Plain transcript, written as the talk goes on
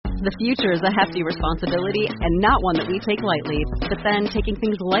The future is a hefty responsibility and not one that we take lightly. But then, taking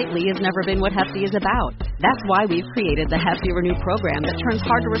things lightly has never been what Hefty is about. That's why we've created the Hefty Renew program that turns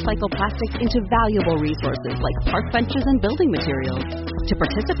hard-to-recycle plastics into valuable resources like park benches and building materials. To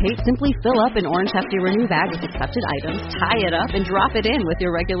participate, simply fill up an orange Hefty Renew bag with accepted items, tie it up, and drop it in with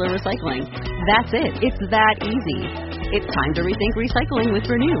your regular recycling. That's it. It's that easy. It's time to rethink recycling with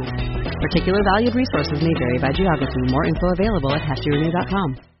Renew. Particular valued resources may vary by geography. More info available at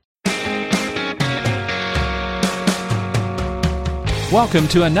heftyrenew.com. Welcome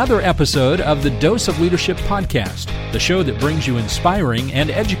to another episode of the Dose of Leadership podcast, the show that brings you inspiring and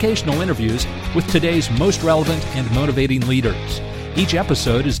educational interviews with today's most relevant and motivating leaders. Each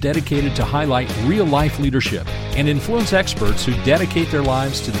episode is dedicated to highlight real-life leadership and influence experts who dedicate their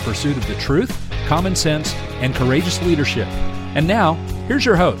lives to the pursuit of the truth, common sense, and courageous leadership. And now, here's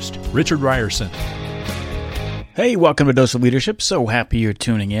your host, Richard Ryerson. Hey, welcome to Dose of Leadership. So happy you're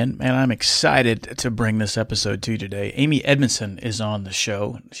tuning in, and I'm excited to bring this episode to you today. Amy Edmondson is on the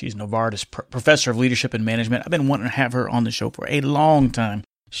show. She's Novartis Professor of Leadership and Management. I've been wanting to have her on the show for a long time.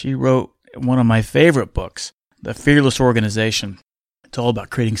 She wrote one of my favorite books, The Fearless Organization. It's all about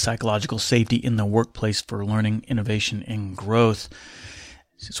creating psychological safety in the workplace for learning, innovation, and growth.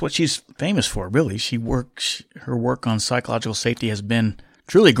 It's what she's famous for, really. Her work on psychological safety has been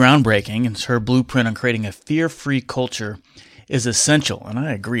truly groundbreaking, and her blueprint on creating a fear-free culture is essential, and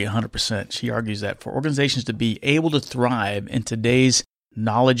I agree 100%. She argues that for organizations to be able to thrive in today's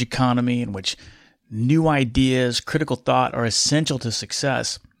knowledge economy in which new ideas, critical thought are essential to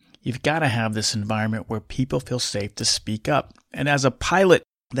success, you've got to have this environment where people feel safe to speak up. And as a pilot,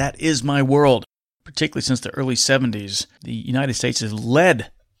 that is my world. Particularly since the early 70s, the United States has led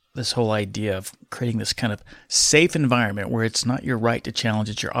this whole idea of creating this kind of safe environment where it's not your right to challenge,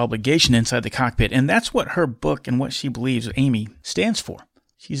 it's your obligation inside the cockpit. And that's what her book and what she believes Amy stands for.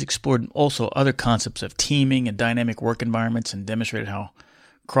 She's explored also other concepts of teaming and dynamic work environments and demonstrated how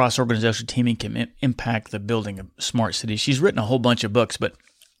cross-organizational teaming can impact the building of smart cities. She's written a whole bunch of books, but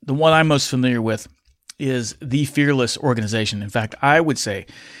the one I'm most familiar with is The Fearless Organization. In fact, I would say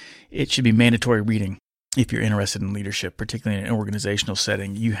it should be mandatory reading. If you're interested in leadership, particularly in an organizational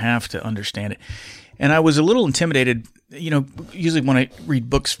setting, you have to understand it. And I was a little intimidated, usually when I read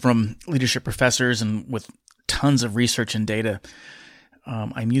books from leadership professors and with tons of research and data,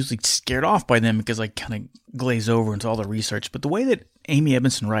 I'm usually scared off by them because I kind of glaze over into all the research. But the way that Amy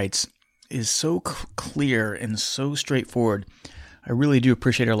Edmondson writes is so clear and so straightforward. I really do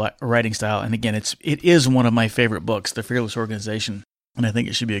appreciate her writing style. And again, it is one of my favorite books, The Fearless Organization. And I think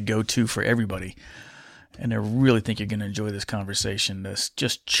it should be a go-to for everybody. And I really think you're going to enjoy this conversation. It's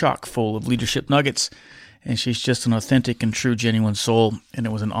just chock full of leadership nuggets, and she's just an authentic and true, genuine soul, and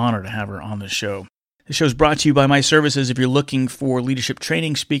it was an honor to have her on the show. The show is brought to you by my services. If you're looking for leadership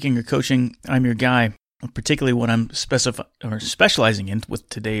training, speaking, or coaching, I'm your guy, particularly what I'm specializing in with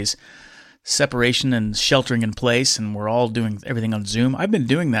today's separation and sheltering in place, and we're all doing everything on Zoom. I've been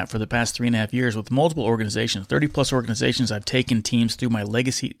doing that for the past 3.5 years with multiple organizations, 30-plus organizations. I've taken teams through my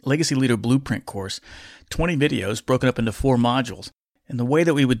Legacy Leader Blueprint course, 20 videos broken up into 4 modules. And the way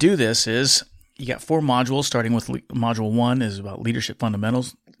that we would do this is you got 4 modules, starting with Module 1 is about leadership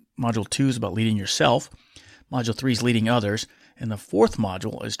fundamentals. Module 2 is about leading yourself. Module 3 is leading others. And the 4th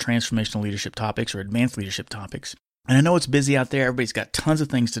module is transformational leadership topics or advanced leadership topics. And I know it's busy out there. Everybody's got tons of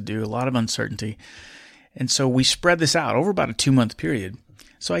things to do, a lot of uncertainty. And so we spread this out over about a 2-month period.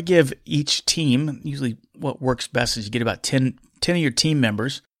 So I give each team, usually what works best is you get about 10 of your team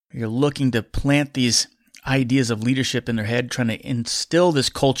members. You're looking to plant these ideas of leadership in their head, trying to instill this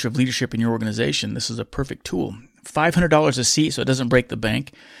culture of leadership in your organization. This is a perfect tool. $500 a seat so it doesn't break the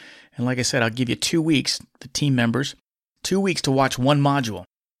bank. And like I said, I'll give you 2 weeks, the team members, 2 weeks to watch one module.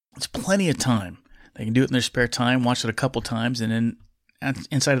 It's plenty of time. They can do it in their spare time, watch it a couple times, and then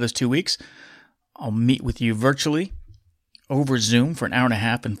inside of those 2 weeks, I'll meet with you virtually over Zoom for an hour and a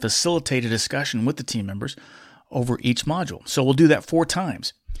half and facilitate a discussion with the team members over each module. So we'll do that 4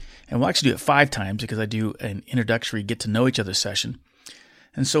 times. And we'll actually do it 5 times because I do an introductory get-to-know-each-other session.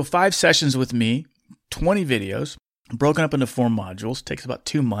 And so 5 sessions with me, 20 videos, broken up into 4 modules, takes about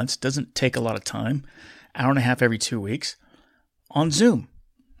 2 months, doesn't take a lot of time, hour and a half every 2 weeks, on Zoom.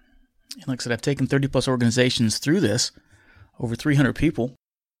 And like I said, I've taken 30-plus organizations through this, over 300 people.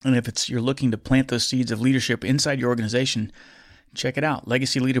 And if you're looking to plant those seeds of leadership inside your organization, check it out.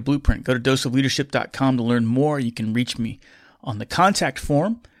 Legacy Leader Blueprint. Go to doseofleadership.com to learn more. You can reach me on the contact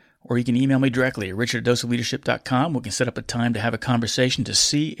form, or you can email me directly at richard@doseofleadership.com. We can set up a time to have a conversation to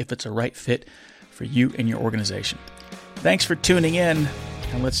see if it's a right fit for you and your organization. Thanks for tuning in,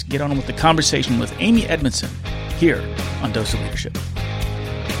 and let's get on with the conversation with Amy Edmondson here on Dose of Leadership.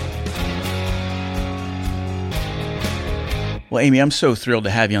 Well, Amy, I'm so thrilled to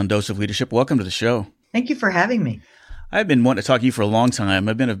have you on Dose of Leadership. Welcome to the show. Thank you for having me. I've been wanting to talk to you for a long time.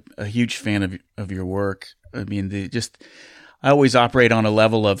 I've been a huge fan of your work. I mean, I always operate on a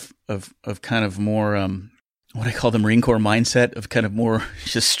level of kind of more what I call the Marine Corps mindset, of kind of more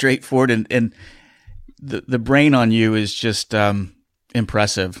just straightforward, and the brain on you is just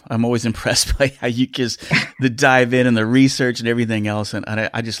impressive. I'm always impressed by how you just the dive in and the research and everything else, and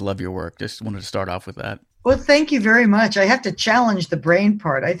I just love your work. Just wanted to start off with that. Well, thank you very much. I have to challenge the brain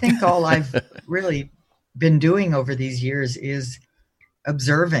part. I think all I've really been doing over these years is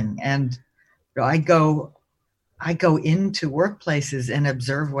observing, and I go into workplaces and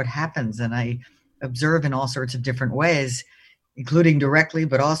observe what happens, and I observe in all sorts of different ways, including directly,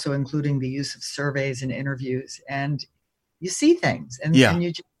 but also including the use of surveys and interviews, and you see things, and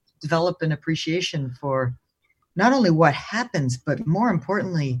you just develop an appreciation for not only what happens, but more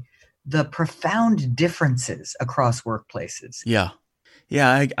importantly, the profound differences across workplaces. Yeah.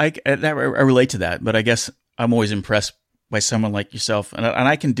 I relate to that, but I guess I'm always impressed by someone like yourself, and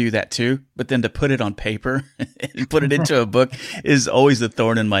I can do that too. But then to put it on paper and put it into a book is always the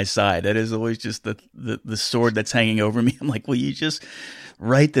thorn in my side. That is always just the sword that's hanging over me. I'm like, will you just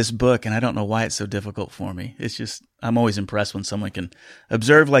write this book? And I don't know why it's so difficult for me. It's just I'm always impressed when someone can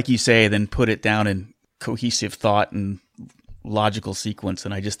observe, like you say, then put it down in cohesive thought and logical sequence.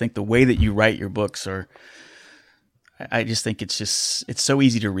 And I just think the way that you write your books I just think it's so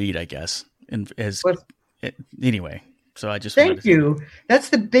easy to read, I guess. Anyway, so I just thank you. That's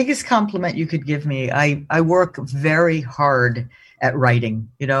the biggest compliment you could give me. I work very hard at writing.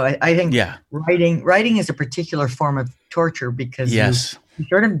 I think writing is a particular form of torture because you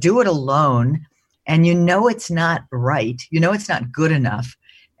sort of do it alone, and it's not right. It's not good enough.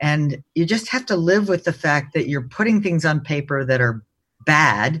 And you just have to live with the fact that you're putting things on paper that are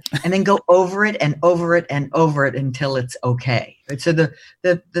bad and then go over it and over it and over it until it's okay. So the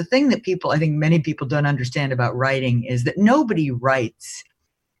thing that I think many people don't understand about writing is that nobody writes,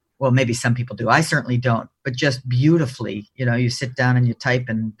 well, maybe some people do. I certainly don't, but just beautifully. You sit down and you type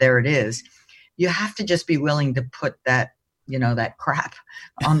and there it is. You have to just be willing to put that, that crap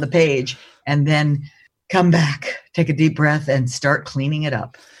on the page and then come back, take a deep breath and start cleaning it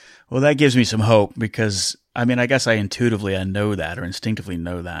up. Well, that gives me some hope because, I mean, I guess I know that or instinctively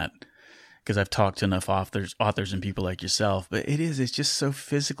know that because I've talked to enough authors and people like yourself, but it's just so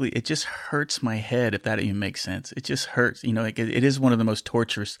physically, it just hurts my head, if that even makes sense. It just hurts, it is one of the most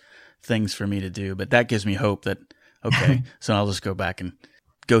torturous things for me to do, but that gives me hope that, okay, so I'll just go back and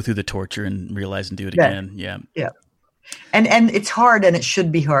go through the torture and realize and do it again. Yeah. And it's hard and it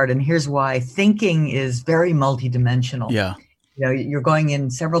should be hard. And here's why. Thinking is very multidimensional. Yeah. You're going in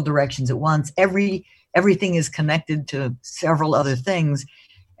several directions at once. Everything is connected to several other things.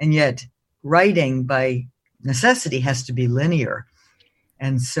 And yet writing by necessity has to be linear.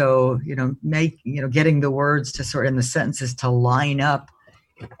 And so, getting the words to sort of, and the sentences to line up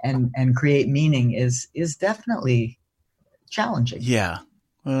and create meaning is definitely challenging. Yeah.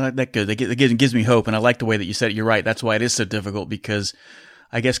 Well, that's good. It gives me hope. And I like the way that you said it. You're right. That's why it is so difficult because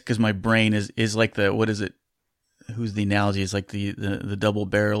my brain is like what is it? Who's the analogy? It's like the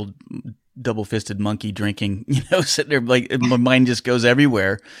double-barreled, double-fisted monkey drinking, sitting there like my mind just goes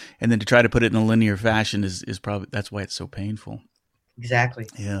everywhere. And then to try to put it in a linear fashion is probably, that's why it's so painful. Exactly.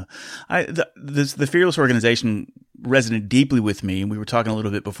 Yeah. The Fearless organization resonated deeply with me. And we were talking a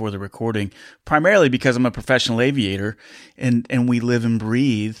little bit before the recording, primarily because I'm a professional aviator and we live and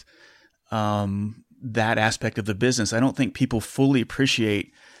breathe that aspect of the business. I don't think people fully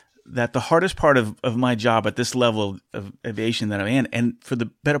appreciate that the hardest part of my job at this level of aviation that I'm in, and for the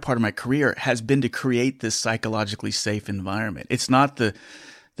better part of my career, has been to create this psychologically safe environment. It's not the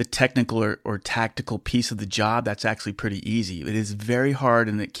technical or tactical piece of the job. That's actually pretty easy. It is very hard,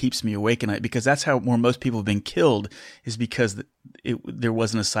 and it keeps me awake at night because that's where most people have been killed, is because there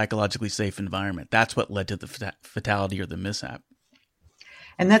wasn't a psychologically safe environment. That's what led to the fatality or the mishap.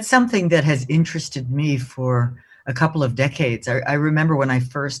 And that's something that has interested me for a couple of decades. I remember when I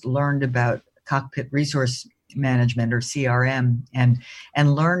first learned about cockpit resource management, or CRM,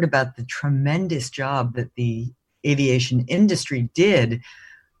 and learned about the tremendous job that the aviation industry did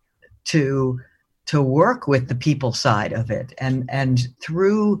to work with the people side of it. And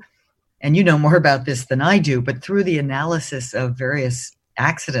through, and you know more about this than I do, but through the analysis of various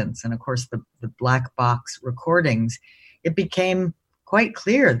accidents and of course the black box recordings, it became quite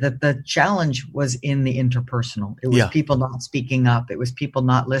clear that the challenge was in the interpersonal. It was people not speaking up. It was people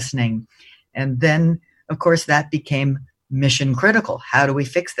not listening. And then, of course, that became mission critical. How do we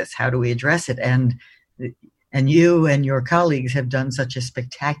fix this? How do we address it? And you and your colleagues have done such a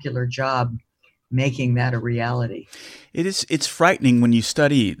spectacular job making that a reality. It's frightening when you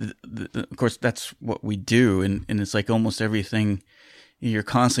study. Of course, that's what we do, and it's like almost everything. You're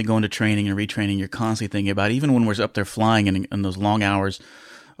constantly going to training and retraining. You're constantly thinking about, even when we're up there flying in those long hours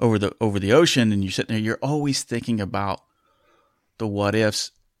over the ocean, and you're sitting there, you're always thinking about the what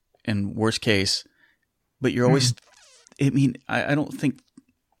ifs and worst case. But you're always, I don't think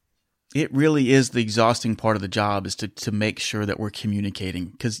it really is the exhausting part of the job is to make sure that we're communicating,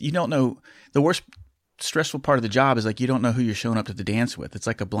 because you don't know. The worst stressful part of the job is like you don't know who you're showing up to the dance with. It's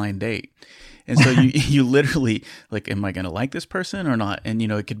like a blind date. And so you literally like, am I going to like this person or not? And,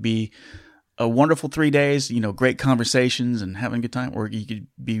 it could be a wonderful 3 days, great conversations and having a good time, or you could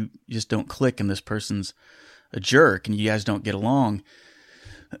be, you just don't click and this person's a jerk and you guys don't get along.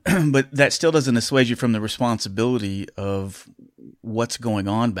 But that still doesn't assuage you from the responsibility of what's going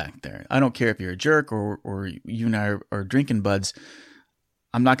on back there. I don't care if you're a jerk or you and I are drinking buds.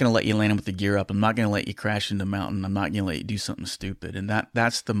 I'm not going to let you land with the gear up. I'm not going to let you crash into a mountain. I'm not going to let you do something stupid. And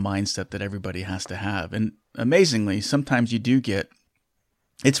that's the mindset that everybody has to have. And amazingly, sometimes you do get,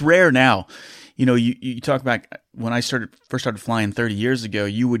 it's rare now. You talk back when I first started flying 30 years ago,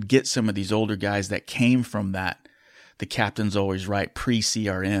 you would get some of these older guys that came from that. The captain's always right,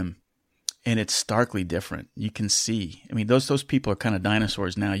 pre-CRM. And it's starkly different. You can see. I mean, those people are kind of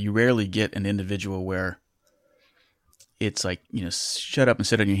dinosaurs now. You rarely get an individual where it's like, shut up and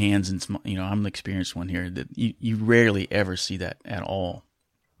sit on your hands. And, I'm the experienced one here. That you rarely ever see that at all.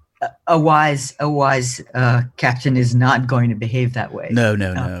 A wise captain is not going to behave that way.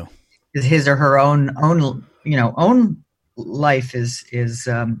 No. His or her own life is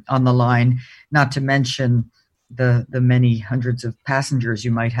on the line, not to mention the many hundreds of passengers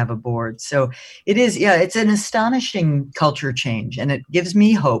you might have aboard. So it is, it's an astonishing culture change, and it gives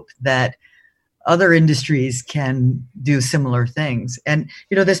me hope that other industries can do similar things. And,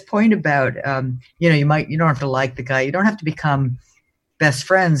 this point about, you don't have to like the guy. You don't have to become best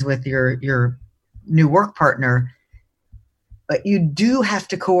friends with your new work partner, but you do have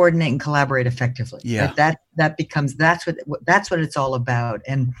to coordinate and collaborate effectively. Yeah. Right? That's what it's all about.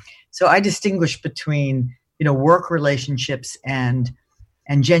 And so I distinguish between, work relationships and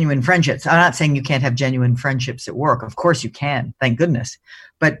genuine friendships. I'm not saying you can't have genuine friendships at work. Of course you can, thank goodness.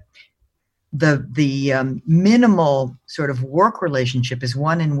 But the minimal sort of work relationship is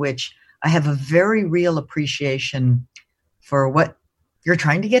one in which I have a very real appreciation for what you're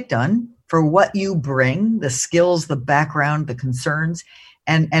trying to get done, for what you bring, the skills, the background, the concerns,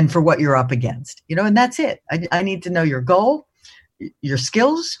 and for what you're up against. And that's it. I need to know your goal, your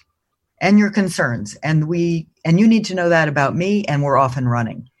skills, and your concerns. And you need to know that about me, and we're off and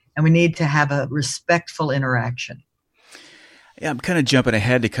running. And we need to have a respectful interaction. Yeah, I'm kind of jumping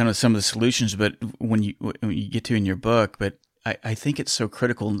ahead to kind of some of the solutions, but when you get to in your book, but I think it's so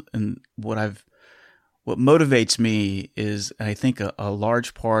critical. And what motivates me is, I think a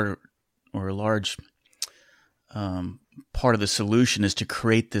large part or a large part of the solution is to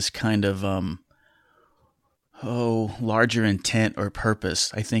create this kind of larger intent or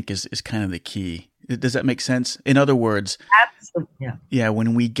purpose. I think is kind of the key. Does that make sense? In other words, absolutely. Yeah.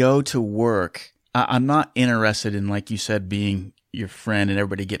 When we go to work, I'm not interested in, like you said, being your friend and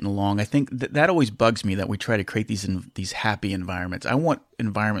everybody getting along. I think that always bugs me that we try to create these happy environments. I want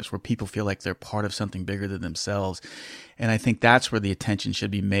environments where people feel like they're part of something bigger than themselves. And I think that's where the attention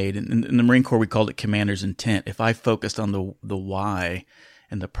should be made. And in the Marine Corps, we called it commander's intent. If I focused on the why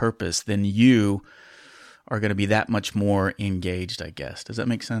and the purpose, then you are going to be that much more engaged, I guess. Does that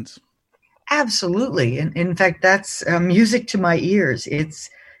make sense? Absolutely. And in fact, that's music to my ears. It's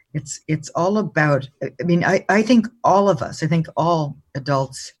all about, I think all of us, all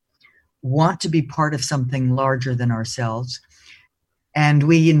adults want to be part of something larger than ourselves. And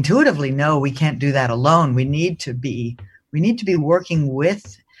we intuitively know we can't do that alone. We need to be working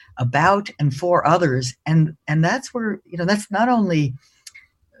with, about, and for others. And that's where, that's not only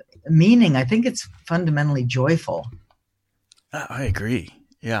meaning, I think it's fundamentally joyful. I agree.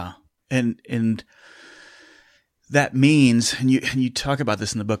 Yeah. And that means, and you talk about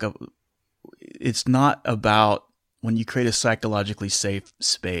this in the book, it's not about when you create a psychologically safe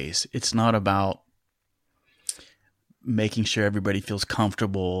space, it's not about making sure everybody feels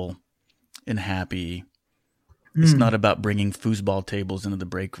comfortable and happy. It's not about bringing foosball tables into the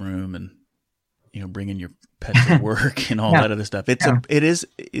break room and, bringing your pet to work and all that other stuff.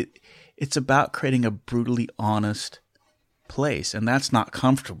 It's about creating a brutally honest place, and that's not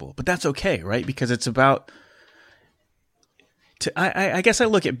comfortable, but that's okay, right? Because it's about, I guess I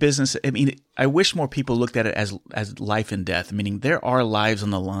look at business. I wish more people looked at it as life and death, meaning there are lives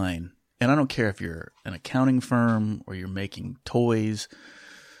on the line. And I don't care if you're an accounting firm or you're making toys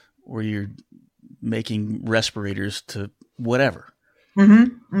or you're making respirators to whatever.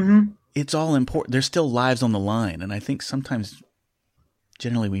 Mm-hmm. Mm-hmm. It's all important. There's still lives on the line. And I think sometimes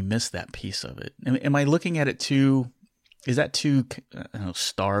generally we miss that piece of it. Am I looking at it too? Is that too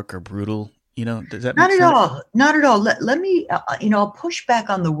stark or brutal? Does that make sense? Not at all. Let me, I'll push back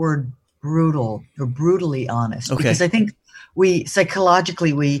on the word brutal or brutally honest, because I think we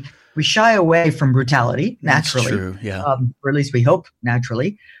psychologically, we shy away from brutality naturally. That's true, yeah. Or at least we hope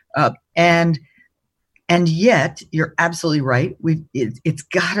naturally. And yet you're absolutely right. It's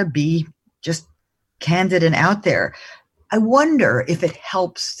gotta be just candid and out there. I wonder if it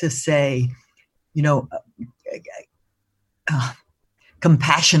helps to say,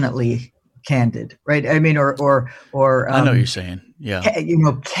 compassionately candid, right? I mean, or I know what you're saying. Yeah.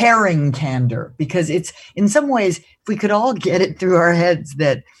 Caring candor, because it's in some ways, if we could all get it through our heads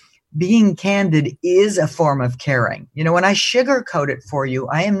that being candid is a form of caring. When I sugarcoat it for you,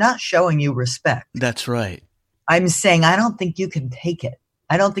 I am not showing you respect. That's right. I'm saying, I don't think you can take it.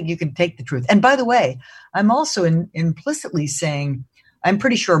 I don't think you can take the truth. And by the way, I'm also implicitly saying, I'm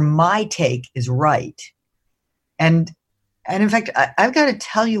pretty sure my take is right. And in fact, I've got to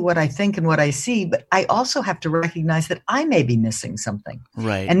tell you what I think and what I see, but I also have to recognize that I may be missing something.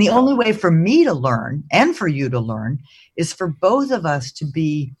 Right. And the only way for me to learn and for you to learn is for both of us to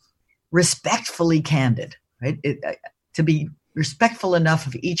be respectfully candid, right? To be respectful enough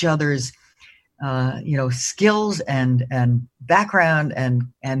of each other's, skills and background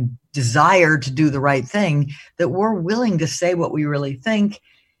and desire to do the right thing, that we're willing to say what we really think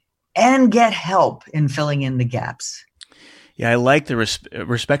and get help in filling in the gaps. Yeah, I like the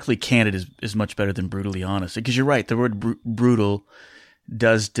respectfully candid is much better than brutally honest, because you're right. The word brutal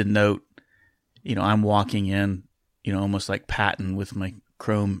does denote, I'm walking in, almost like Patton with my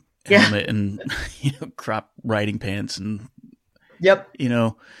chrome helmet and, crop riding pants and, yep.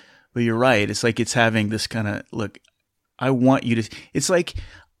 But you're right. It's like it's having this kind of, look, it's like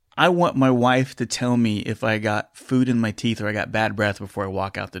I want my wife to tell me if I got food in my teeth or I got bad breath before I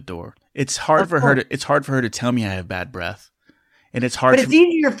walk out the door. It's hard for her to tell me I have bad breath. And it's hard. But it's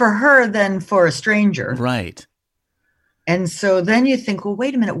easier for her than for a stranger. Right. And so then you think, well,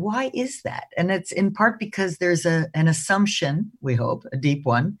 wait a minute, why is that? And it's in part because there's an assumption, we hope, a deep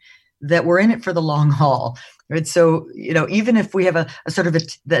one, that we're in it for the long haul. Right. So, even if we have a sort of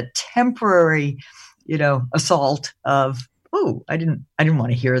the temporary, assault of, oh, I didn't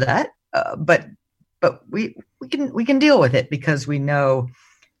want to hear that. But we can deal with it because we know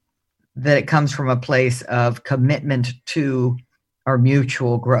that it comes from a place of commitment to our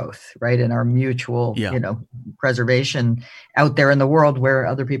mutual growth, right? And our mutual, preservation out there in the world where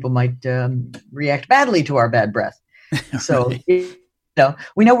other people might react badly to our bad breath. So,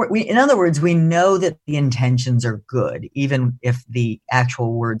 we know, in other words, we know that the intentions are good, even if the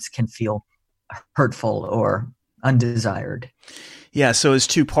actual words can feel hurtful or undesired. Yeah. So it's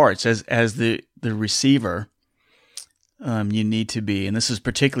two parts. As the receiver, you need to be, and this is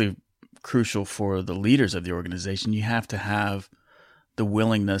particularly crucial for the leaders of the organization, you have to have the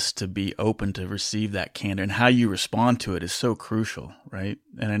willingness to be open to receive that candor, and how you respond to it is so crucial, right?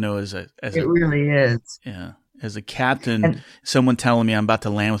 And I know it really is. Yeah. As a captain, someone telling me I'm about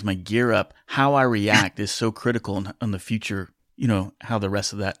to land with my gear up, how I react is so critical in the future, how the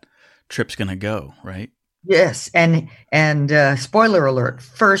rest of that trip's going to go, right? Yes. And spoiler alert,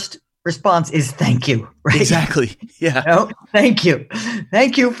 first response is thank you, right? Exactly. Yeah. Thank you.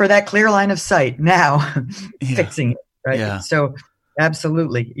 Thank you for that clear line of sight. Now fixing it, right? Yeah. So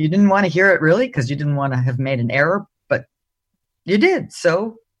absolutely. You didn't want to hear it really because you didn't want to have made an error, but you did.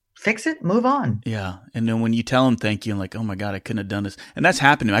 So fix it, move on. Yeah. And then when you tell them thank you, and like, oh my God, I couldn't have done this. And that's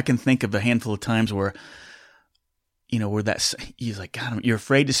happened to me. I can think of a handful of times where, where he's like, God, you're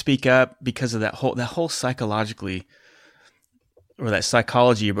afraid to speak up because of that whole psychologically, or that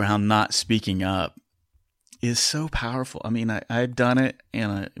psychology around not speaking up is so powerful. I mean, I've done it,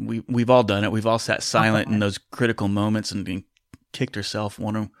 and we've all done it. We've all sat silent in those critical moments and kicked ourselves,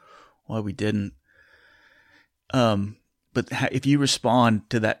 wondering why we didn't. But if you respond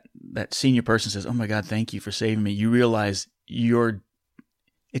to that senior person says, "Oh my God, thank you for saving me," you realize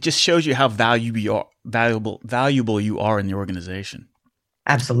it just shows you how valuable you are in the organization.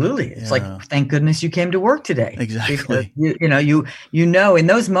 Absolutely. It's like, thank goodness you came to work today. Exactly. Because, in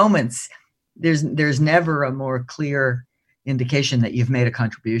those moments, there's never a more clear indication that you've made a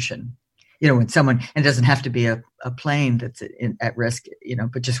contribution. When someone, and it doesn't have to be a plane that's at risk,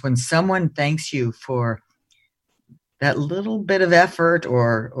 but just when someone thanks you for that little bit of effort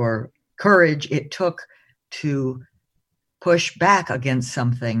or courage it took to push back against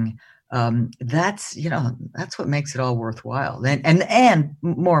something, that's what makes it all worthwhile. And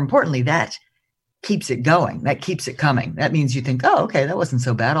more importantly, that keeps it going. That keeps it coming. That means you think, oh, okay, that wasn't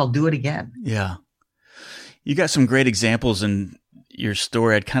so bad. I'll do it again. Yeah. You got some great examples in your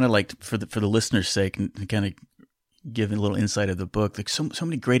story. I'd kind of like, for the listener's sake, and kind of give a little insight of the book, like so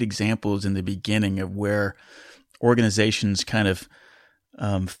many great examples in the beginning of where organizations kind of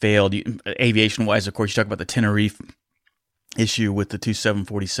failed. Aviation-wise, of course, you talk about the Tenerife issue with the two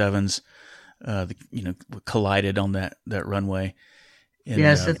 747s, collided on that runway. And,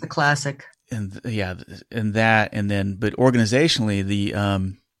 yes, it's a classic. And but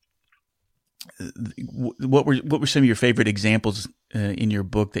organizationally, what were some of your favorite examples in your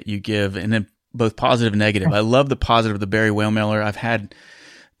book that you give, and then both positive and negative? I love the positive, the Barry Wehmiller. I've had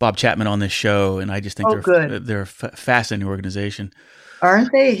Bob Chapman on this show, and I just think they're a fascinating organization.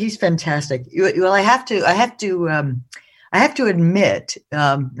 Aren't they? He's fantastic. Well, I have to admit,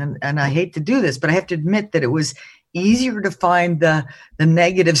 and I hate to do this, but I have to admit that it was easier to find the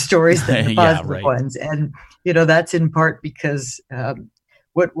negative stories than the positive ones, and that's in part because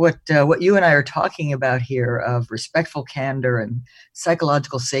what you and I are talking about here of respectful candor and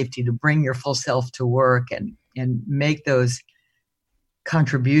psychological safety to bring your full self to work and make those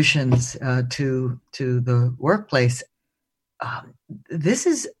contributions to the workplace. This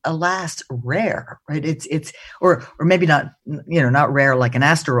is, alas, rare, right? It's or maybe not, not rare like an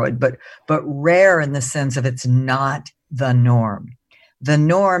asteroid, but rare in the sense of it's not the norm. The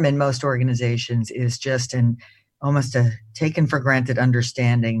norm in most organizations is just almost a taken for granted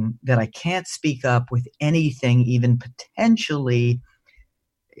understanding that I can't speak up with anything even potentially,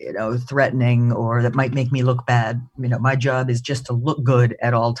 threatening or that might make me look bad. My job is just to look good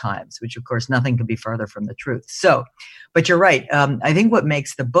at all times, which of course nothing could be further from the truth. So, but you're right. I think what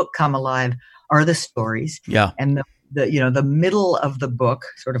makes the book come alive are the stories. Yeah. And the middle of the book,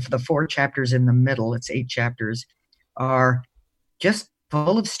 sort of the 4 chapters in the middle, it's 8 chapters, are just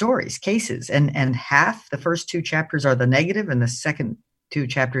full of stories, cases, and half the first 2 chapters are the negative, and the second 2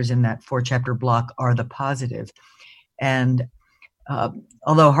 chapters in that 4-chapter block are the positive. And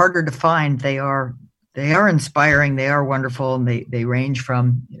although harder to find, they are inspiring, they are wonderful, and they range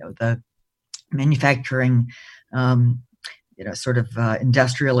from the manufacturing,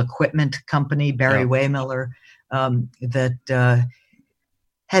 industrial equipment company Barry Wehmiller that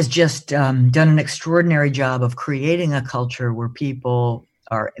has just done an extraordinary job of creating a culture where people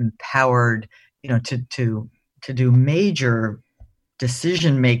are empowered, to do major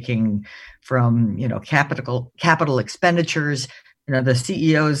decision making from capital expenditures. The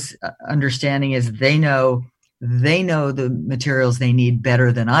CEO's understanding is they know the materials they need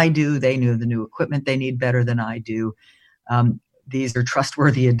better than I do. They know the new equipment they need better than I do. These are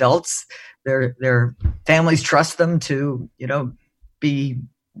trustworthy adults. Their families trust them to, be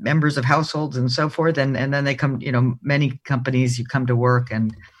members of households and so forth. And then they come, many companies, you come to work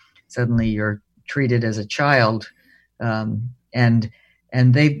and suddenly you're treated as a child. And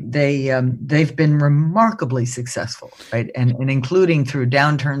they've been remarkably successful, right? And including through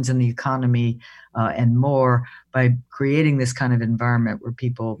downturns in the economy and more, by creating this kind of environment where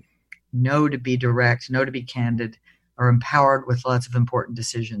people know to be direct, know to be candid, are empowered with lots of important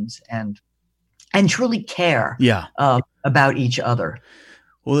decisions, and truly care about each other.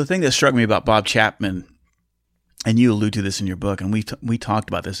 Well, the thing that struck me about Bob Chapman, and you allude to this in your book, and we talked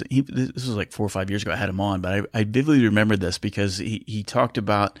about this. This was like 4 or 5 years ago. I had him on, but I vividly remember this because he talked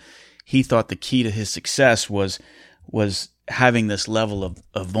about, he thought the key to his success was having this level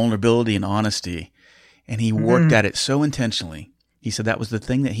of vulnerability and honesty, and he worked at it so intentionally. He said that was the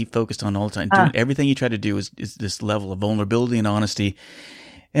thing that he focused on all the time. Doing everything he tried to do is this level of vulnerability and honesty.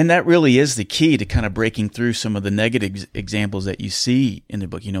 And that really is the key to kind of breaking through some of the negative examples that you see in the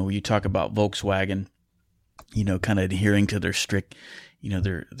book. Where you talk about Volkswagen, kind of adhering to their strict,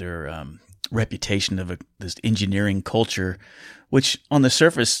 their reputation of this engineering culture, which on the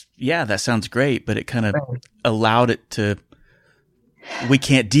surface, that sounds great, but it kind of allowed it to, we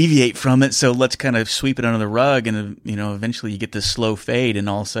can't deviate from it, so let's kind of sweep it under the rug, and eventually you get this slow fade, and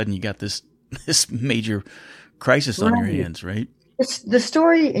all of a sudden you got this major crisis on your hands, right? The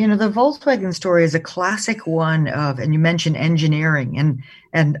story, the Volkswagen story is a classic one of, and you mentioned engineering,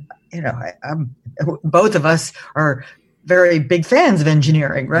 and both of us are very big fans of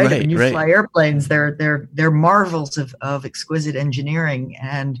engineering, right? When you fly airplanes, they're marvels of exquisite engineering,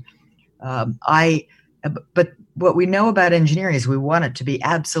 and but what we know about engineering is we want it to be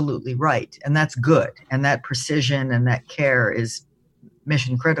absolutely right, and that's good, and that precision and that care is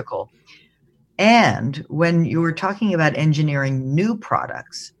mission critical. And when you were talking about engineering new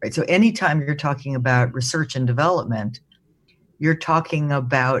products, right? So anytime you're talking about research and development, you're talking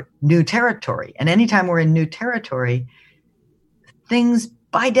about new territory. And anytime we're in new territory, things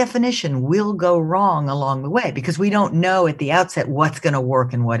by definition will go wrong along the way because we don't know at the outset what's going to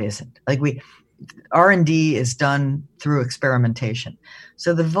work and what isn't. Like R&D is done through experimentation.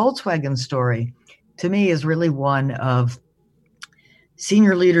 So the Volkswagen story to me is really one of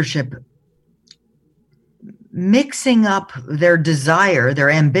senior leadership mixing up their desire, their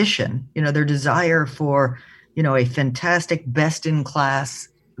ambition, their desire for, a fantastic best-in-class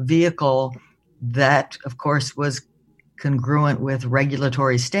vehicle that, of course, was congruent with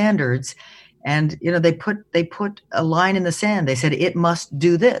regulatory standards. And, they put a line in the sand. They said, it must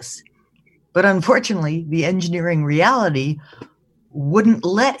do this. But unfortunately, the engineering reality wouldn't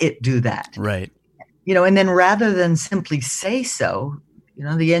let it do that. Right. And then rather than simply say so,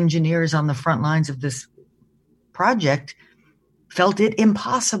 the engineers on the front lines of this project felt it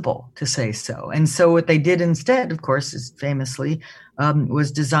impossible to say so. And so what they did instead, of course, is famously,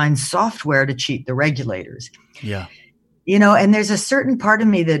 was design software to cheat the regulators. Yeah. And there's a certain part of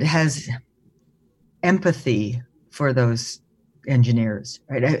me that has empathy for those engineers,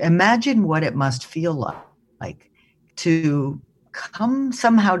 right? Imagine what it must feel like to come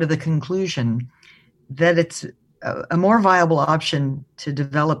somehow to the conclusion that it's a more viable option to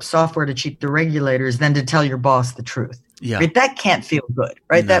develop software to cheat the regulators than to tell your boss the truth. Yeah. Right? That can't feel good,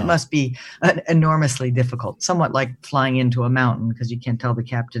 right? No. That must be enormously difficult, somewhat like flying into a mountain because you can't tell the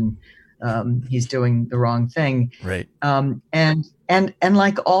captain he's doing the wrong thing. Right. And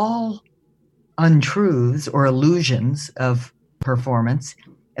like all untruths or illusions of performance,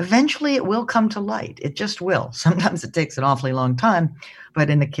 eventually it will come to light. It just will. Sometimes it takes an awfully long time. But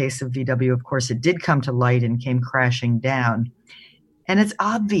in the case of VW, of course, it did come to light and came crashing down. And it's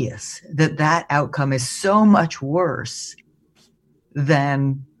obvious that outcome is so much worse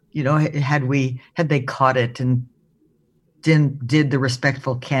than, had they caught it and did the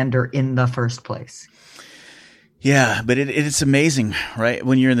respectful candor in the first place. Yeah, but it's amazing, right?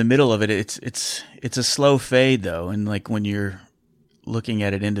 When you're in the middle of it, it's a slow fade though. And like when you're looking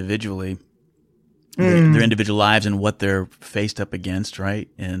at it individually, their individual lives and what they're faced up against, right?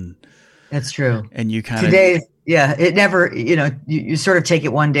 And that's true. And you kind of it never, you sort of take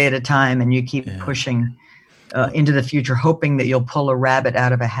it one day at a time, and you keep pushing into the future, hoping that you'll pull a rabbit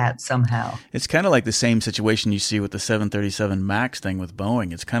out of a hat somehow. It's kind of like the same situation you see with the 737 MAX thing with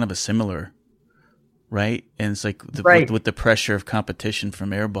Boeing. It's kind of a similar, right? And it's like with the pressure of competition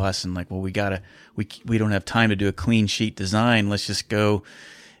from Airbus, and like, well, we don't have time to do a clean sheet design. Let's just go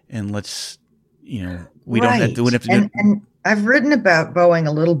and let's. We don't have to do it. And I've written about Boeing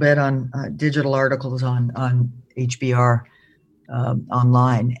a little bit on digital articles on HBR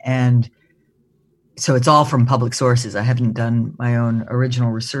online. And so it's all from public sources. I haven't done my own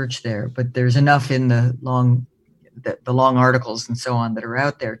original research there, but there's enough in the long articles and so on that are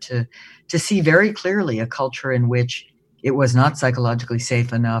out there to see very clearly a culture in which it was not psychologically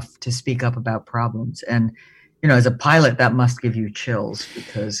safe enough to speak up about problems. And as a pilot, that must give you chills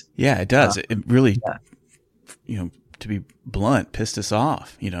because it does. It really, to be blunt, pissed us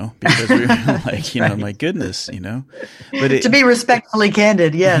off. Because we were like, my goodness, But to be respectfully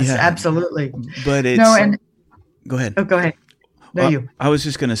candid, yes, absolutely. But it's go ahead. Oh, go ahead. No, you. I was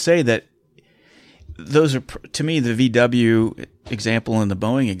just going to say that those are, to me, the VW example and the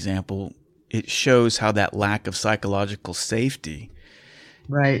Boeing example. It shows how that lack of psychological safety,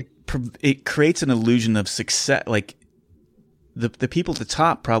 right. It creates an illusion of success. Like the people at the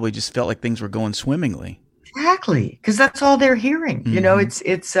top probably just felt like things were going swimmingly. Exactly, because that's all they're hearing. Mm-hmm.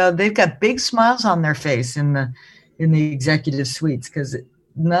 It's they've got big smiles on their face in the executive suites because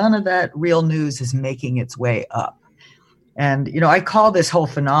none of that real news is making its way up. And I call this whole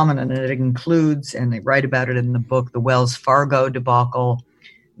phenomenon, and it includes, and they write about it in the book, the Wells Fargo debacle,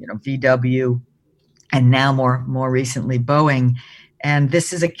 VW, and now more recently Boeing. And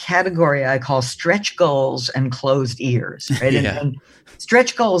this is a category I call stretch goals and closed ears, right? And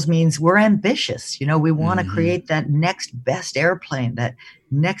stretch goals means we're ambitious. We want to create that next best airplane, that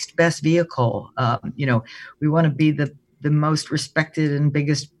next best vehicle. We want to be the most respected and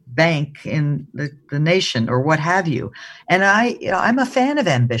biggest bank in the nation or what have you. And I'm a fan of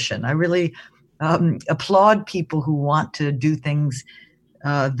ambition. I really applaud people who want to do things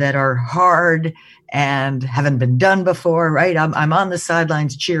that are hard and haven't been done before, right? I'm on the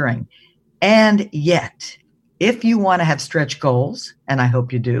sidelines cheering. And yet, if you want to have stretch goals, and I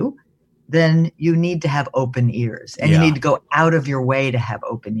hope you do, then you need to have open ears, and you need to go out of your way to have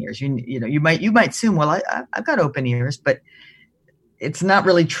open ears. You might assume, well, I've got open ears, but it's not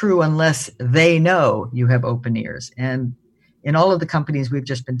really true unless they know you have open ears. And in all of the companies we've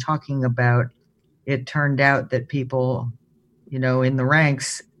just been talking about, it turned out that people, in the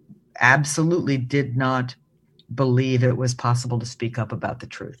ranks absolutely did not believe it was possible to speak up about the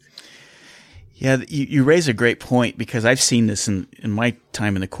truth. Yeah, you raise a great point, because I've seen this in my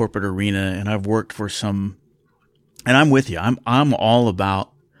time in the corporate arena, and I've worked for some, and I'm with you. I'm all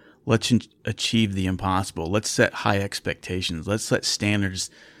about let's achieve the impossible. Let's set high expectations. Let's set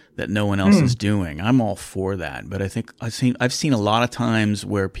standards that no one else is doing. I'm all for that. But I think I've seen a lot of times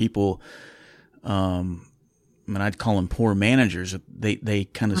where people, I'd call them poor managers. They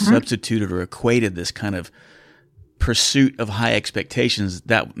kind of substituted or equated this kind of pursuit of high expectations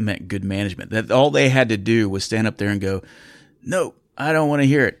that meant good management. That all they had to do was stand up there and go, "No, I don't want to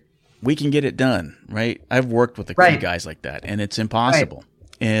hear it. We can get it done." Right? I've worked with a few guys like that, and it's impossible.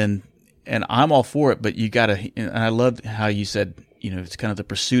 Right. And I'm all for it, but you got to. And I loved how you said, it's kind of the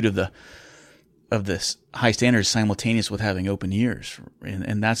pursuit of this high standards simultaneous with having open ears,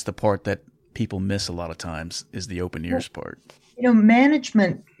 and that's the part that people miss a lot of times, is the open ears part.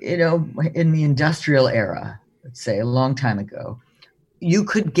 Management, in the industrial era, let's say a long time ago, you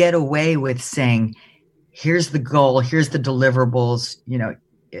could get away with saying, here's the goal, here's the deliverables,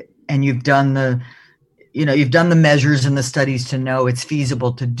 and you've done the measures and the studies to know it's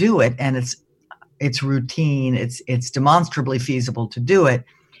feasible to do it. And it's routine. It's demonstrably feasible to do it.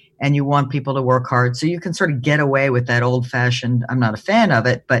 And you want people to work hard. So you can sort of get away with that old fashioned, I'm not a fan of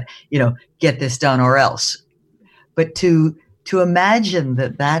it, but, get this done or else. But to imagine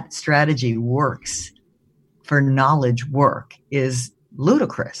that strategy works for knowledge work is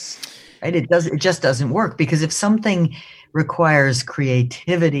ludicrous, right? It just doesn't work, because if something requires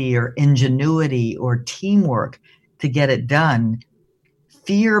creativity or ingenuity or teamwork to get it done,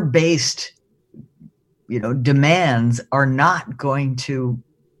 fear-based, demands are not going to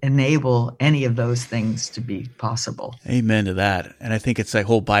enable any of those things to be possible. Amen to that. And I think it's that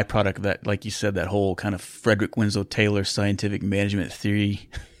whole byproduct of that, like you said, that whole kind of Frederick Winslow Taylor scientific management theory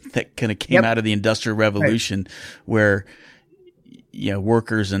that kind of came out of the Industrial Revolution, where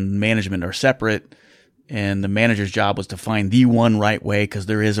workers and management are separate, and the manager's job was to find the one right way, because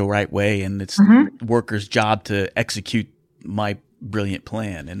there is a right way, and it's workers' job to execute my brilliant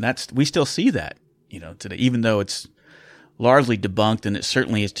plan. And we still see that, today, even though it's largely debunked, and it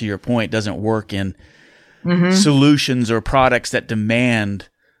certainly is, to your point, doesn't work in solutions or products that demand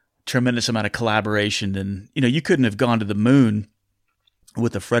tremendous amount of collaboration. And, you couldn't have gone to the moon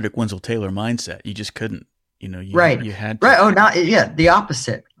with a Frederick Winslow Taylor mindset. You just couldn't, you had to. Right. Oh, the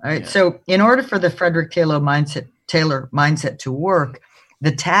opposite. Right. Yeah. So in order for the Frederick Taylor mindset to work,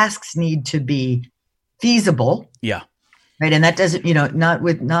 the tasks need to be feasible. Yeah. Right. And that doesn't, you don't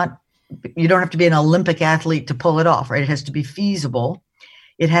have to be an Olympic athlete to pull it off, right? It has to be feasible.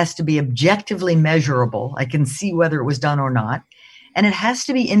 It has to be objectively measurable. I can see whether it was done or not. And it has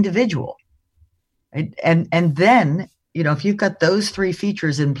to be individual. Right? And then, if you've got those three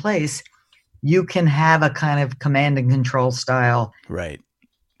features in place, you can have a kind of command and control style, right,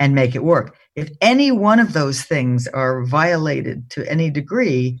 and make it work. If any one of those things are violated to any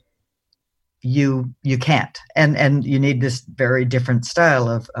degree, you can't, and you need this very different style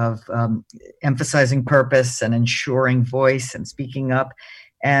of emphasizing purpose and ensuring voice and speaking up.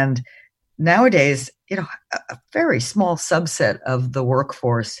 And nowadays, a very small subset of the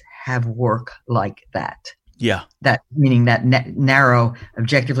workforce have work like that. Yeah, that meaning that narrow,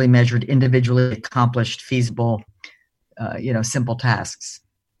 objectively measured, individually accomplished, feasible, simple tasks.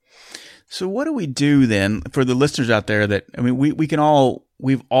 So what do we do then for the listeners out there that,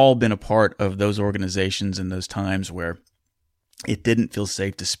 we've all been a part of those organizations in those times where it didn't feel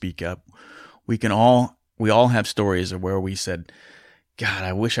safe to speak up. We all have stories of where we said, God,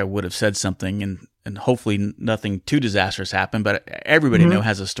 I wish I would have said something, and hopefully nothing too disastrous happened, but everybody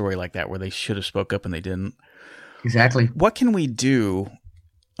has a story like that where they should have spoke up and they didn't. Exactly. What can we do,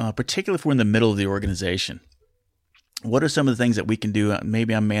 particularly if we're in the middle of the organization? What are some of the things that we can do?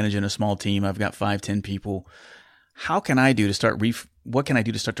 Maybe I'm managing a small team. I've got 5-10 people. How can I do to start? What can I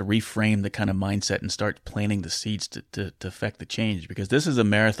do to start to reframe the kind of mindset and start planting the seeds to affect the change? Because this is a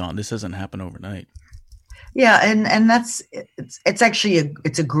marathon. This doesn't happen overnight. Yeah, and that's it's actually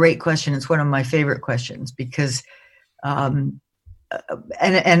it's a great question. It's one of my favorite questions because, and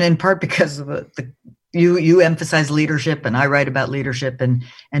in part because of you emphasize leadership, and I write about leadership, and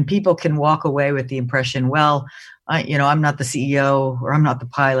people can walk away with the impression, well, I'm not the CEO or I'm not the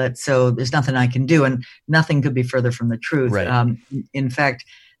pilot, so there's nothing I can do, and nothing could be further from the truth. Right. In fact,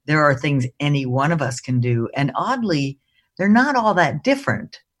 there are things any one of us can do, and oddly, they're not all that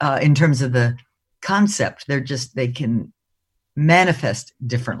different in terms of the concept. They can manifest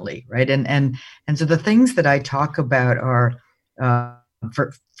differently, right? And so the things that I talk about are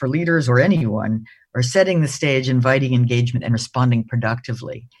for leaders or anyone are setting the stage, inviting engagement, and responding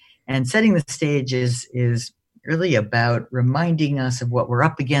productively. And setting the stage is really about reminding us of what we're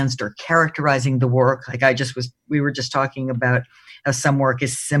up against or characterizing the work. Like we were just talking about how some work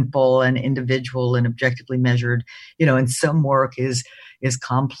is simple and individual and objectively measured, and some work is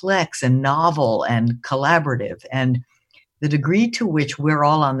complex and novel and collaborative. And the degree to which we're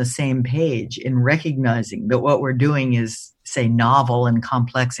all on the same page in recognizing that what we're doing is, say, novel and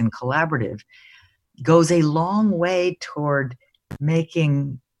complex and collaborative goes a long way toward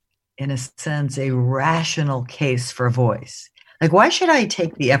making, in a sense, a rational case for voice. Like, why should I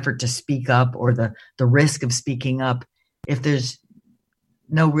take the effort to speak up or the risk of speaking up if there's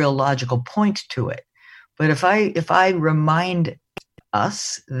no real logical point to it? But if I remind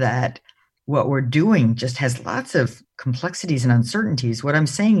us that what we're doing just has lots of complexities and uncertainties, what I'm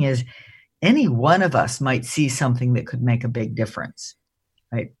saying is any one of us might see something that could make a big difference,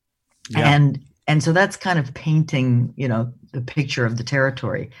 right? Yeah. And so that's kind of painting, the picture of the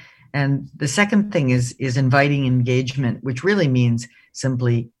territory. And the second thing is inviting engagement, which really means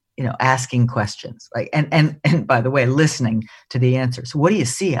simply, asking questions, like, and by the way, listening to the answers. So what do you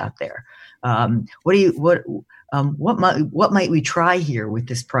see out there? What might we try here with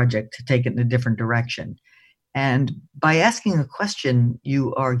this project to take it in a different direction? And by asking a question,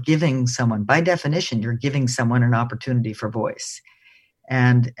 you are giving someone, by definition, you're giving someone an opportunity for voice.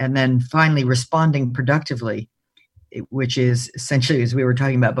 And then finally responding productively, which is essentially, as we were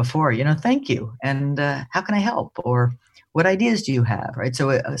talking about before, thank you. And how can I help? Or what ideas do you have, right?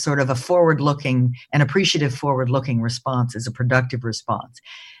 So a sort of a forward-looking, an appreciative forward-looking response is a productive response.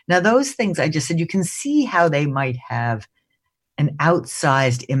 Now, those things I just said, you can see how they might have an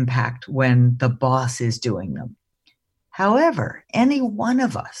outsized impact when the boss is doing them. However, any one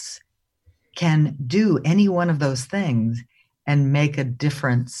of us can do any one of those things and make a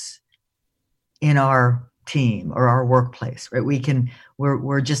difference in our team or our workplace, right?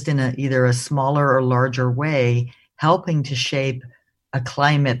 We're just in either a smaller or larger way helping to shape a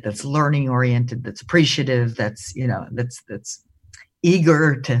climate that's learning oriented, that's appreciative, that's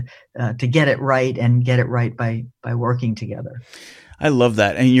eager to get it right and get it right by working together. I love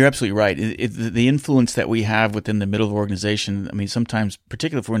that. And you're absolutely right. The influence that we have within the middle of the organization, I mean, sometimes,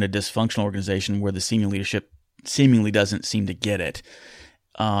 particularly if we're in a dysfunctional organization where the senior leadership seemingly doesn't seem to get it,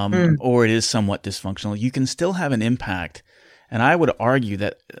 or it is somewhat dysfunctional, you can still have an impact. And I would argue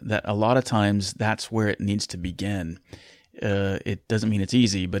that a lot of times that's where it needs to begin. It doesn't mean it's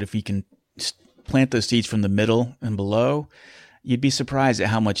easy, but if we can plant those seeds from the middle and below, you'd be surprised at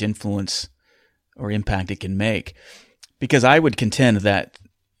how much influence or impact it can make. Because I would contend that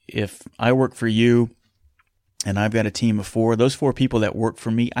if I work for you and I've got a team of 4, those 4 people that work for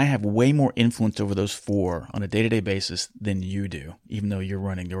me, I have way more influence over those 4 on a day-to-day basis than you do, even though you're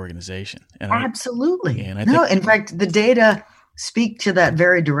running the organization. And absolutely. In fact, the data speak to that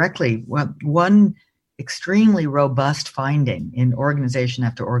very directly. One extremely robust finding in organization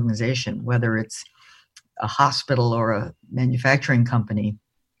after organization, whether it's a hospital or a manufacturing company,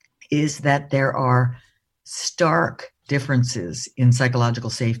 is that there are stark differences in psychological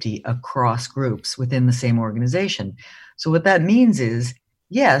safety across groups within the same organization. So what that means is,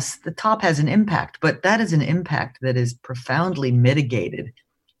 yes, the top has an impact, but that is an impact that is profoundly mitigated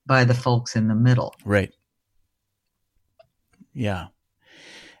by the folks in the middle. Right. Yeah.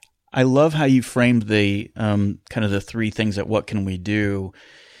 I love how you framed the kind of the 3 things that what can we do.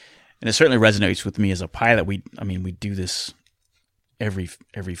 And it certainly resonates with me as a pilot. We do this every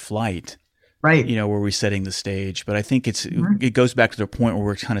flight. Right. Where we're setting the stage. But I think it goes back to the point where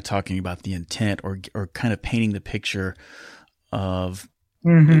we're kind of talking about the intent or kind of painting the picture of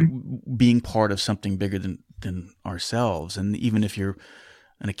being part of something bigger than ourselves. And even if you're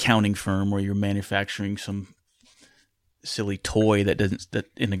an accounting firm or you're manufacturing some silly toy that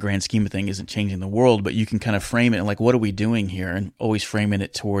in the grand scheme of things isn't changing the world, but you can kind of frame it and like, what are we doing here? And always framing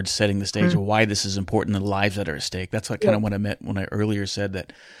it towards setting the stage of why this is important and the lives that are at stake. That's what I meant when I earlier said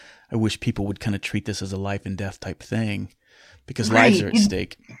that I wish people would kind of treat this as a life and death type thing because lives are at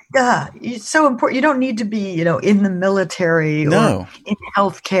stake. Yeah, it's so important. You don't need to be, in the military or in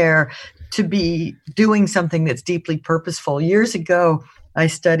healthcare to be doing something that's deeply purposeful. Years ago, I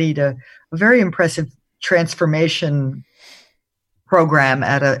studied a very impressive transformation program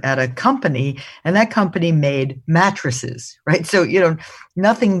at a company, and that company made mattresses, right? So,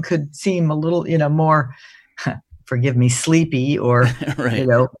 nothing could seem a little, more, forgive me, sleepy or, right.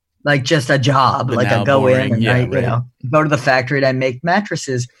 Like just a job, like I go in and I, go to the factory and I make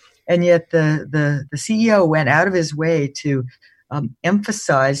mattresses. And yet the CEO went out of his way to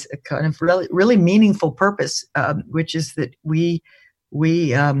emphasize a kind of really meaningful purpose, which is that we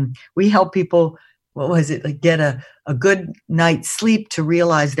help people, get a good night's sleep to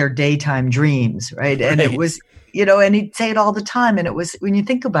realize their daytime dreams, right? And it was and he'd say it all the time. And it was, when you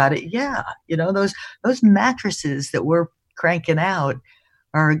think about it, those mattresses that we're cranking out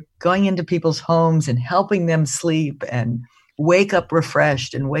are going into people's homes and helping them sleep and wake up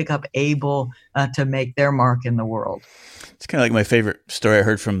refreshed and wake up able to make their mark in the world. It's kind of like my favorite story I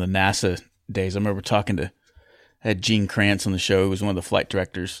heard from the NASA days. I remember I had Gene Kranz on the show. He was one of the flight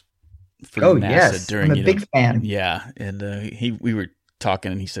directors for NASA. Yes. During, I'm a big fan. Yeah. And we were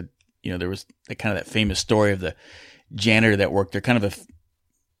talking, and he said, there was that famous story of the janitor that worked there, kind of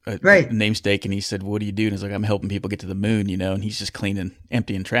a namesake. And he said, "What do you do?" And he's like, "I'm helping people get to the moon," and he's just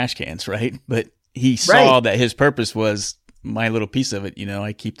emptying trash cans. Right. But he saw that his purpose was my little piece of it.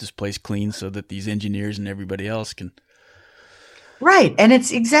 I keep this place clean so that these engineers and everybody else can. Right. And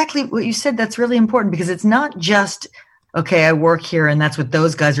it's exactly what you said. That's really important, because it's not just, okay, I work here and that's what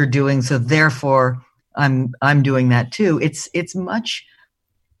those guys are doing, so therefore I'm doing that too. It's much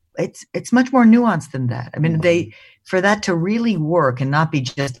more nuanced than that. I mean, for that to really work and not be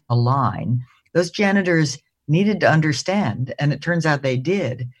just a line, those janitors needed to understand, and it turns out they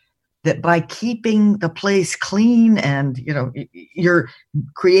did, that by keeping the place clean and, you're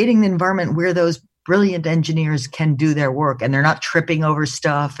creating the environment where those brilliant engineers can do their work, and they're not tripping over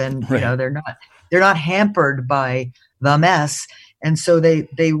stuff, and they're not hampered by the mess, and so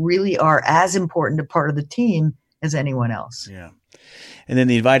they really are as important a part of the team as anyone else. Yeah, and then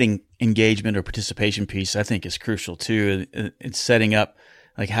the inviting engagement or participation piece, I think, is crucial too. It's setting up,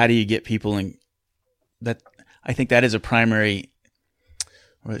 like, how do you get people in that? I think that is a primary,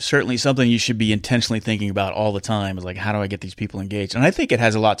 or certainly something you should be intentionally thinking about all the time. Is like, how do I get these people engaged? And I think it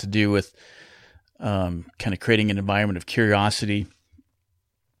has a lot to do with kind of creating an environment of curiosity,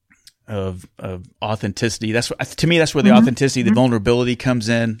 of authenticity. To me, that's where the authenticity, the vulnerability comes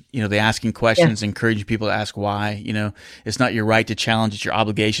in. The asking questions, encouraging people to ask why. It's not your right to challenge; it's your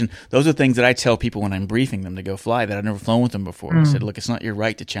obligation. Those are things that I tell people when I'm briefing them to go fly, that I've never flown with them before. I said, look, it's not your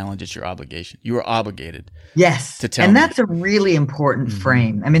right to challenge; it's your obligation. You are obligated. Yes, to tell. And that's a really important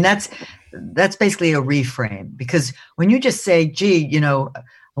frame. I mean, that's basically a reframe, because when you just say, "Gee,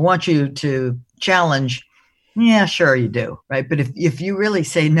 I want you to challenge," yeah, sure you do, right? But if you really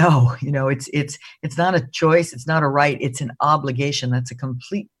say no, it's not a choice, it's not a right, it's an obligation. That's a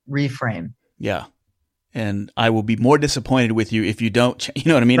complete reframe. Yeah, and I will be more disappointed with you if you don't. You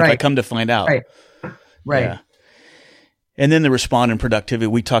know what I mean? Right. If I come to find out, right. Yeah. And then the respond and productivity.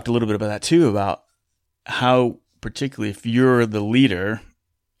 We talked a little bit about that too, about how, particularly if you're the leader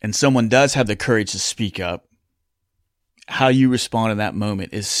and someone does have the courage to speak up, how you respond in that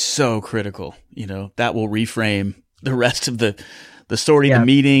moment is so critical. That will reframe the rest of the story, the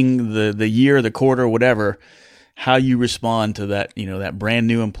meeting, the year, the quarter, whatever. How you respond to that, that brand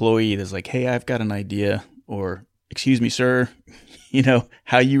new employee that's like, "Hey, I've got an idea," or "Excuse me, sir."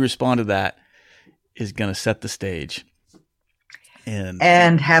 How you respond to that is going to set the stage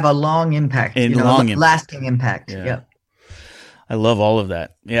and have a long impact, lasting impact. Yeah. I love all of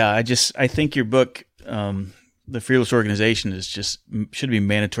that. Yeah. I think your book, The Fearless Organization, should be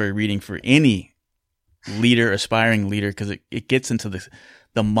mandatory reading for any leader, aspiring leader, because it gets into the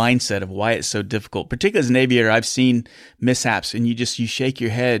mindset of why it's so difficult. Particularly as an aviator, I've seen mishaps, and you shake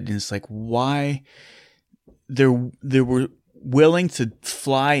your head, and it's like, why they were willing to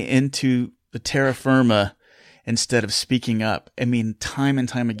fly into the terra firma instead of speaking up. I mean, time and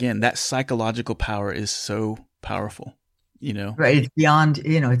time again, that psychological power is so powerful. Right? It's beyond.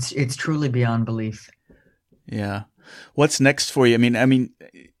 It's truly beyond belief. Yeah. What's next for you? I mean,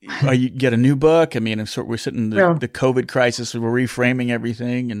 are you get a new book? I mean, we're sitting in the COVID crisis, we're reframing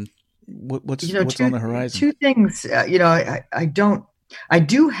everything, and what's on the horizon? Two things. I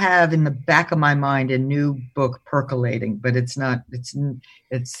do have in the back of my mind a new book percolating, but it's not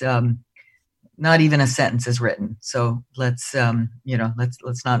even a sentence is written. So let's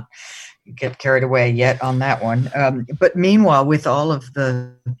not get carried away yet on that one. But meanwhile, with all of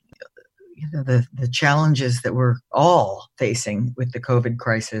the challenges that we're all facing with the COVID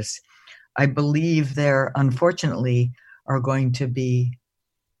crisis, I believe there, unfortunately, are going to be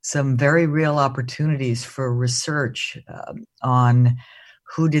some very real opportunities for research on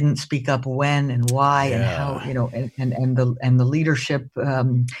who didn't speak up when and why and how, and the leadership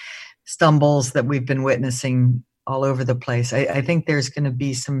stumbles that we've been witnessing all over the place. I think there's going to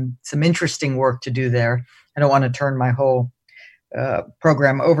be some interesting work to do there. I don't want to turn my whole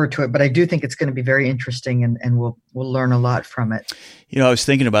program over to it, but I do think it's going to be very interesting, and we'll learn a lot from it. I was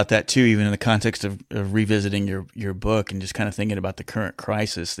thinking about that too, even in the context of revisiting your book and just kind of thinking about the current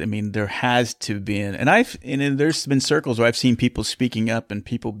crisis. I mean, there has to be, and there's been circles where I've seen people speaking up and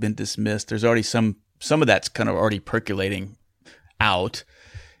people been dismissed. There's already some of that's kind of already percolating out.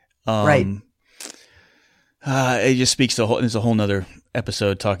 Right. It just speaks to there's a whole nother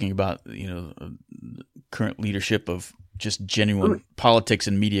episode talking about, current leadership of just genuine politics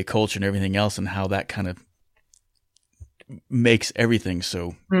and media culture and everything else, and how that kind of makes everything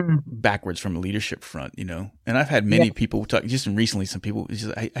so backwards from a leadership front, And I've had many people talk, just recently, some people,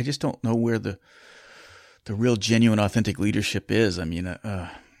 I just don't know where the real genuine, authentic leadership is. I mean,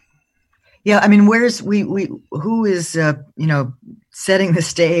 where's who is, setting the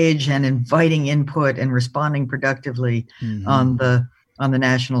stage and inviting input and responding productively on the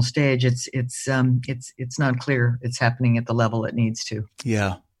national stage? It's not clear it's happening at the level it needs to.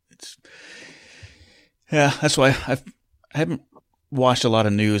 Yeah. That's why I haven't watched a lot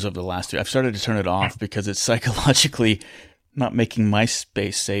of news over the last year. I've started to turn it off because it's psychologically not making my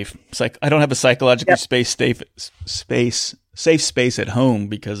space safe. It's like I don't have a psychologically safe space at home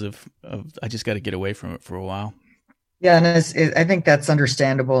because of I just got to get away from it for a while. Yeah, and I think that's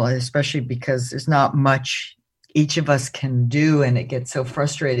understandable, especially because there's not much each of us can do, and it gets so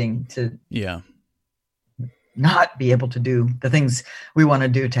frustrating to not be able to do the things we want to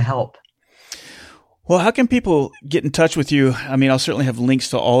do to help. Well, how can people get in touch with you? I mean, I'll certainly have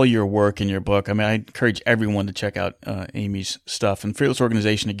links to all your work in your book. I mean, I encourage everyone to check out Amy's stuff. And Fearless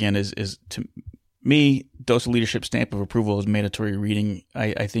Organization, again, is to me, Dose of Leadership stamp of approval is mandatory reading.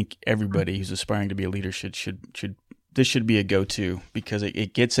 I think everybody who's aspiring to be a leader should this should be a go-to, because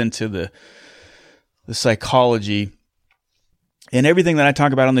it gets into the psychology and everything that I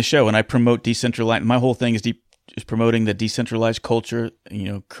talk about on the show. And I promote decentralized. My whole thing is promoting the decentralized culture,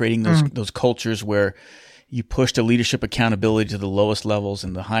 creating those cultures where you push the leadership accountability to the lowest levels,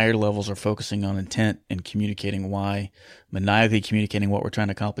 and the higher levels are focusing on intent and communicating why, maniacally communicating what we're trying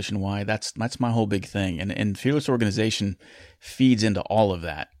to accomplish and why. That's my whole big thing. And Fearless Organization feeds into all of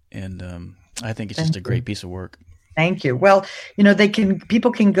that. And I think it's just a great piece of work. Thank you. Well,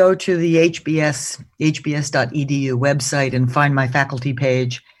 people can go to the hbs.edu website and find my faculty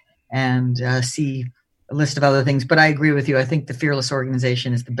page and see a list of other things. But I agree with you. I think the Fearless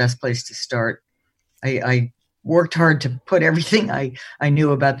Organization is the best place to start. I worked hard to put everything I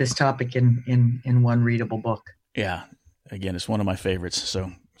knew about this topic in one readable book. Yeah. Again, it's one of my favorites.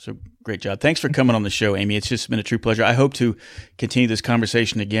 So great job. Thanks for coming on the show, Amy. It's just been a true pleasure. I hope to continue this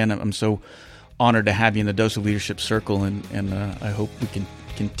conversation again. I'm so honored to have you in the Dose of Leadership Circle, and I hope we can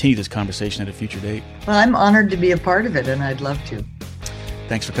continue this conversation at a future date. Well, I'm honored to be a part of it, and I'd love to.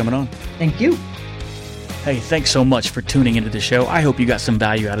 Thanks for coming on. Thank you. Hey, thanks so much for tuning into the show. I hope you got some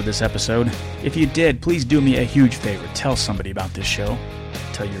value out of this episode. If you did, please do me a huge favor. Tell somebody about this show.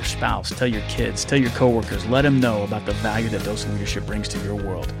 Tell your spouse, tell your kids, tell your coworkers. Let them know about the value that Dose of Leadership brings to your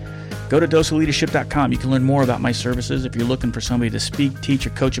world. Go to doseofleadership.com. You can learn more about my services. If you're looking for somebody to speak, teach,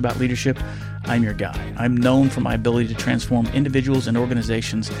 or coach about leadership, I'm your guy. I'm known for my ability to transform individuals and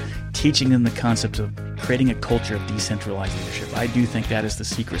organizations, teaching them the concepts of creating a culture of decentralized leadership. I do think that is the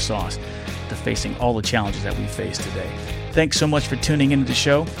secret sauce to facing all the challenges that we face today. Thanks so much for tuning into the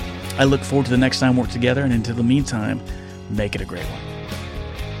show. I look forward to the next time we work together, and until the meantime, make it a great one.